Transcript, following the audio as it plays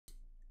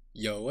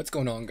Yo, what's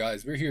going on,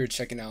 guys? We're here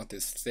checking out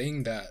this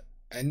thing that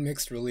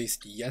NMIXX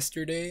released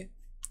yesterday.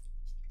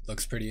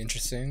 Looks pretty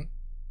interesting.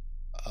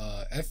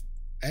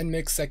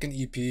 NMIXX second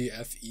EP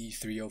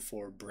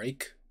Fe3O4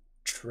 Break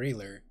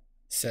trailer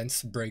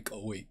since Break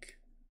Awake.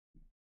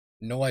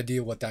 No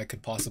idea what that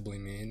could possibly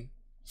mean.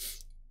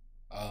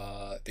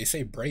 They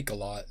say break a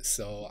lot,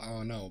 so I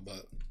don't know,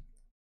 but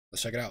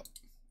let's check it out.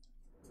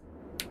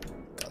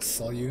 Got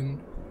Haewon.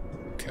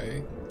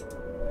 Okay.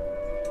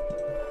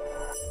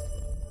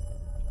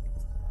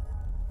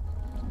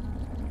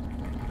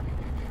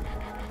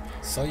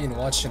 Haewon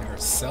watching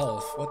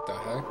herself. What the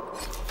heck?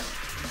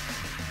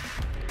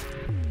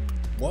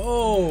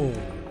 Whoa!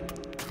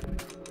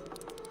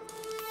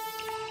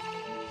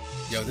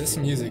 Yo, this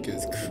music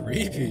is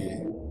creepy.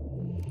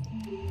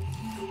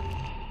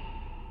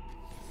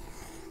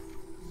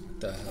 What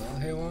the hell,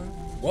 haewon?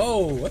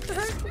 Whoa, what the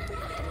heck?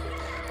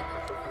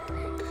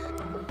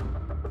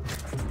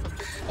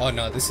 Oh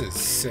no, this is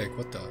sick.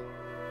 What the?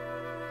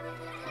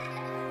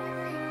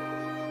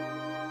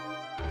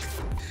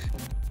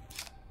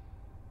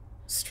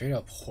 Straight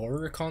up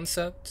horror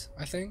concept,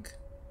 I think.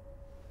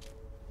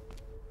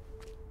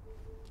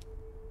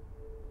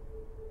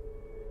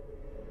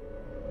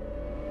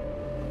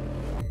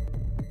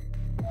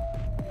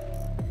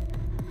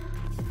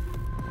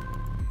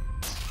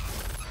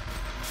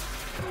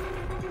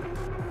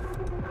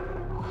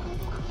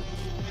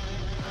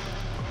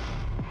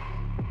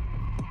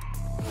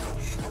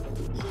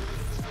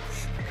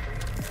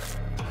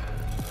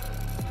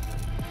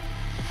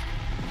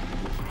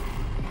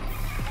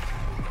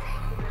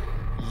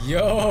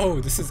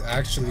 Yo, this is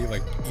actually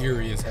like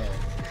eerie as hell.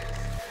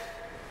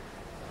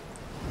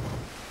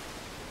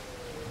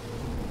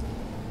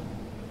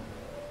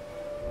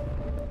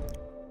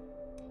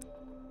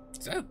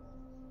 Is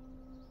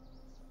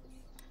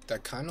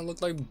that kind of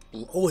looked like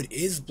oh, it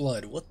is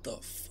blood. What the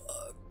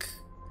fuck?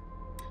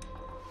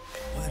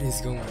 What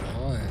is going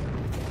on?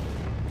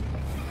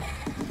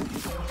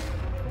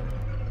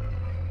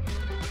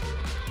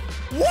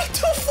 What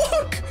the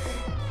fuck?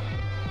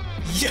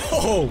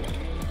 Yo!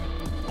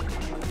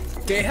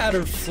 They had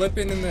her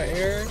flipping in the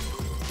air.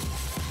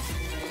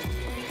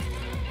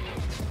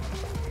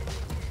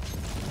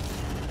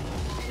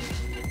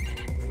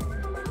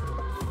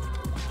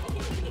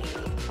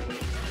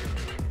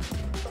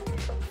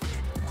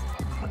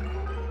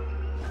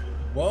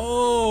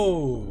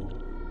 Whoa!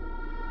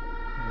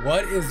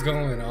 What is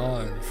going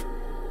on?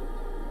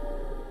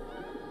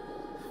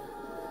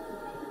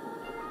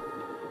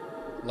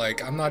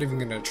 Like, I'm not even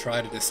gonna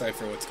try to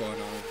decipher what's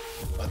going on,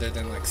 other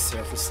than like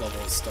surface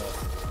level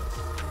stuff.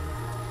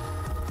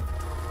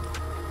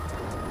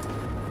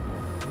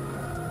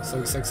 So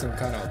it's like some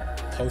kind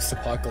of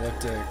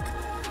post-apocalyptic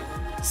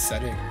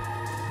setting.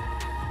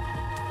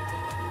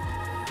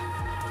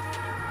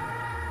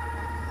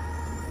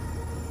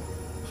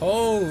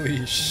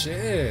 Holy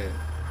shit!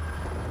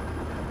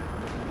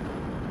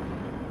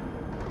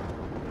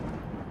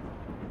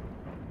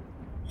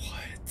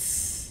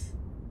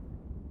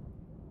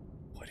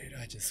 What did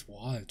I just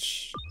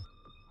watch?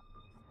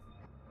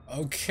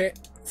 Okay,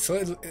 so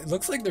it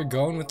looks like they're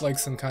going with like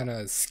some kind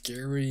of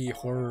scary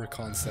horror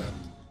concept.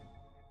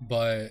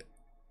 But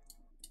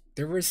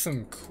there was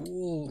some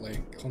cool,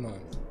 like, hold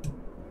on.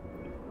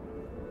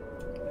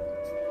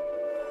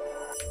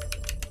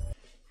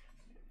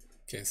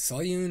 Okay,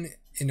 Haewon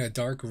in a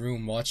dark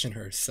room watching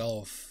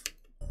herself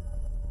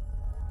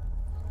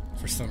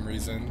for some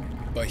reason.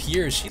 But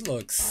here she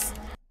looks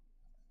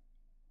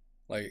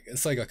like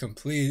it's like a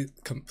completely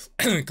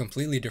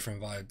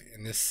different vibe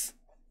in this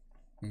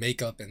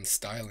makeup and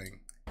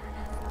styling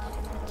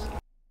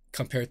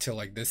compared to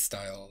like this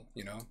style,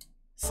 you know?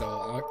 So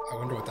I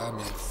wonder what that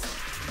means.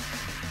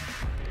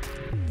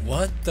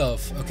 What the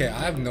okay, I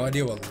have no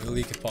idea what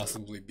Lily could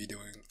possibly be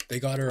doing. They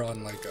got her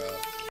on like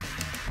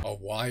a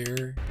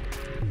wire,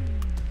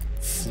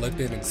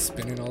 flipping and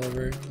spinning all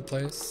over the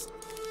place.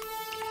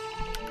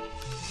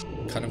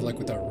 Kind of like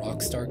with a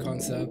rock star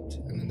concept.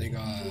 And then they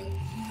got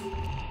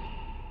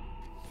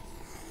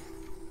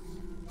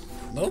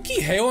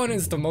Loki. Haewon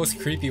is the most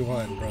creepy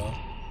one, bro.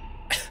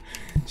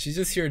 She's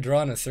just here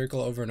drawing a circle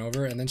over and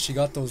over, and then she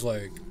got those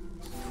like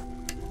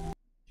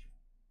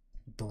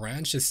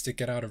branches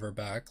sticking out of her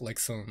back, like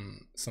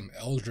some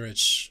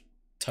eldritch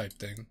type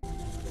thing.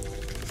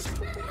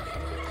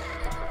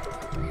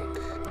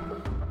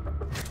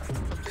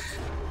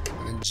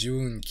 And then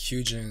June,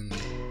 Kyujin.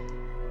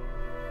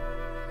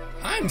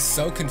 I'm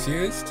so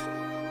confused.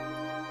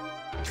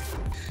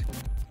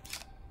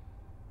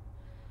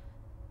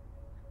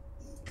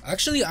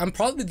 Actually, I'm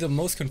probably the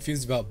most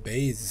confused about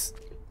Bei's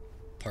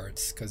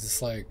parts, because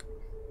it's like,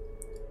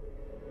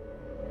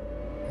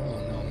 oh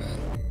no, man.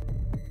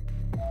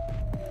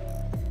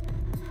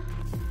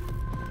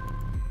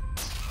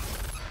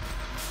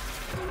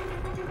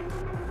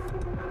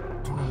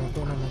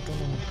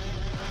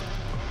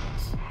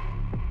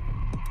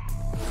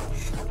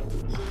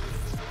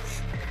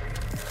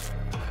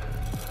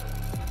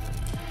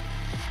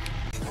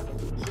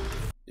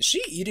 Is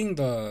she eating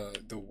the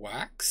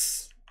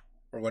wax?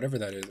 Or or whatever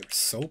that is, or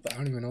soap. I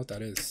don't even know what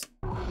that is.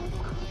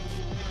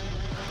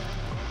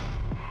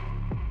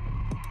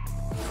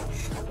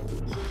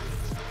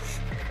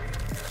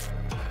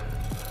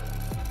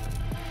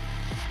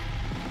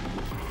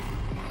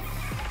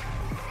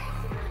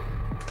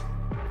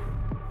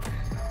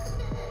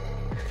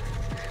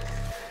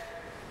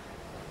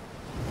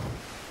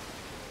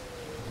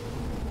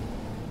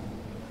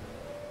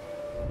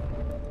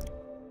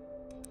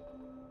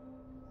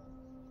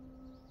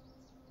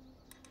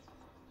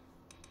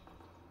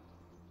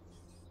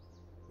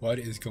 What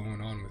is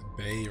going on with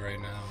Bae right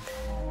now?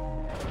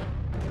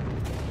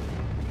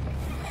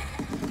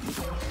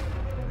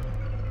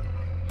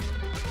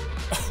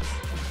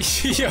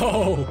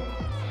 Yo!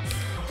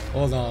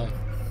 Hold on.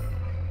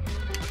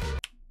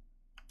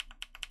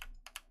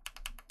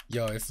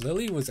 Yo, if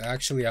Lily was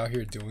actually out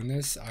here doing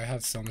this, I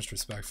have so much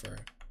respect for her.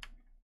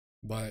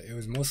 But it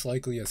was most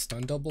likely a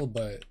stunt double,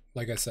 but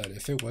like I said,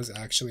 if it was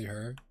actually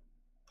her,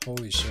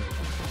 holy shit.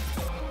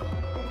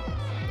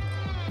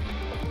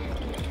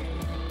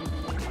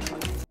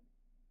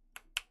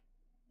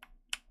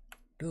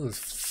 Those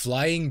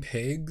flying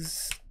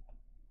pigs?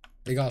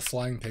 They got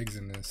flying pigs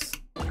in this.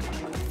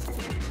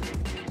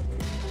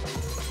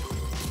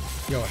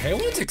 Yo,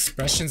 haewon's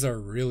expressions are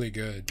really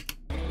good.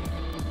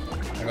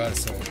 I gotta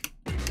say.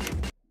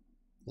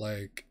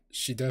 Like,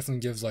 she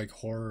definitely gives like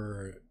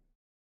horror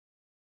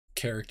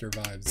character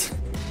vibes.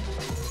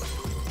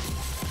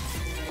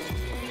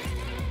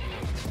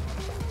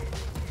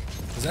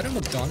 Is that a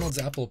McDonald's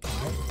apple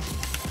pie?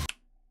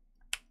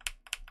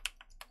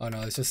 Oh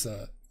no, it's just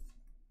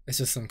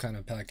some kind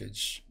of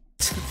package.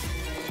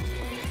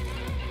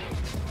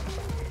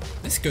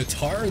 This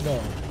guitar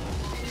though.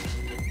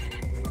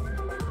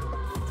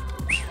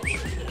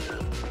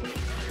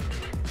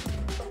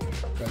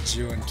 Got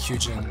you and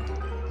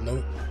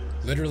Kyujin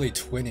literally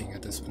twinning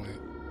at this point.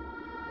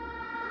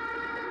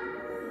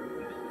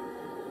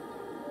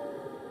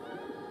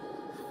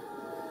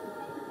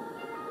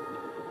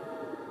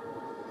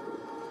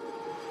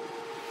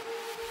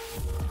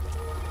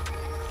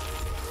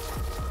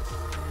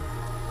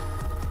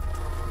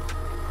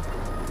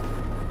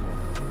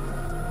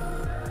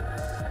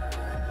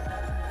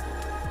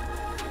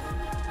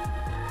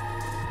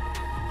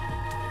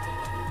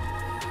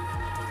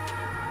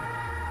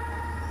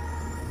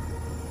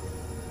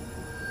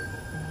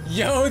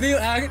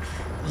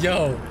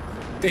 Yo,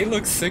 they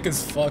look sick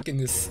as fuck in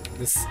this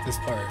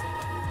part.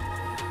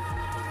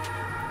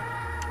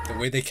 The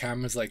way the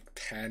camera's like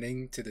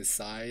panning to the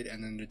side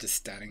and then they're just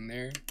standing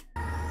there.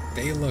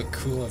 They look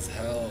cool as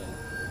hell.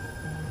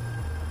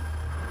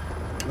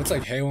 Looks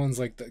like haewon's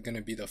like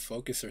gonna be the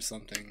focus or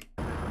something.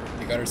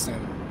 They got her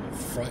stand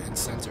front and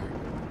center.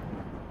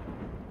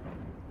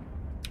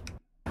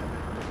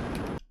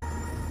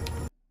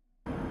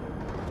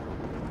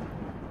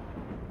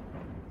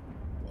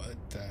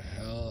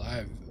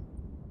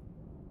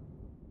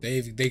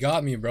 They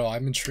got me, bro.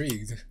 I'm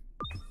intrigued.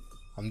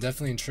 I'm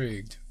definitely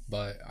intrigued,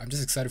 but I'm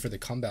just excited for the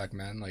comeback,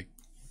 man. Like,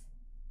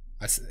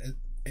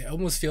 it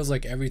almost feels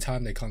like every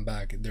time they come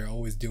back, they're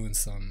always doing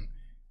some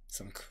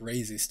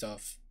crazy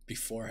stuff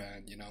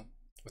beforehand, you know,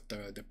 with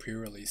the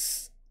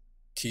pre-release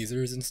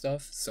teasers and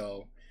stuff.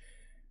 So,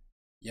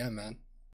 yeah, man.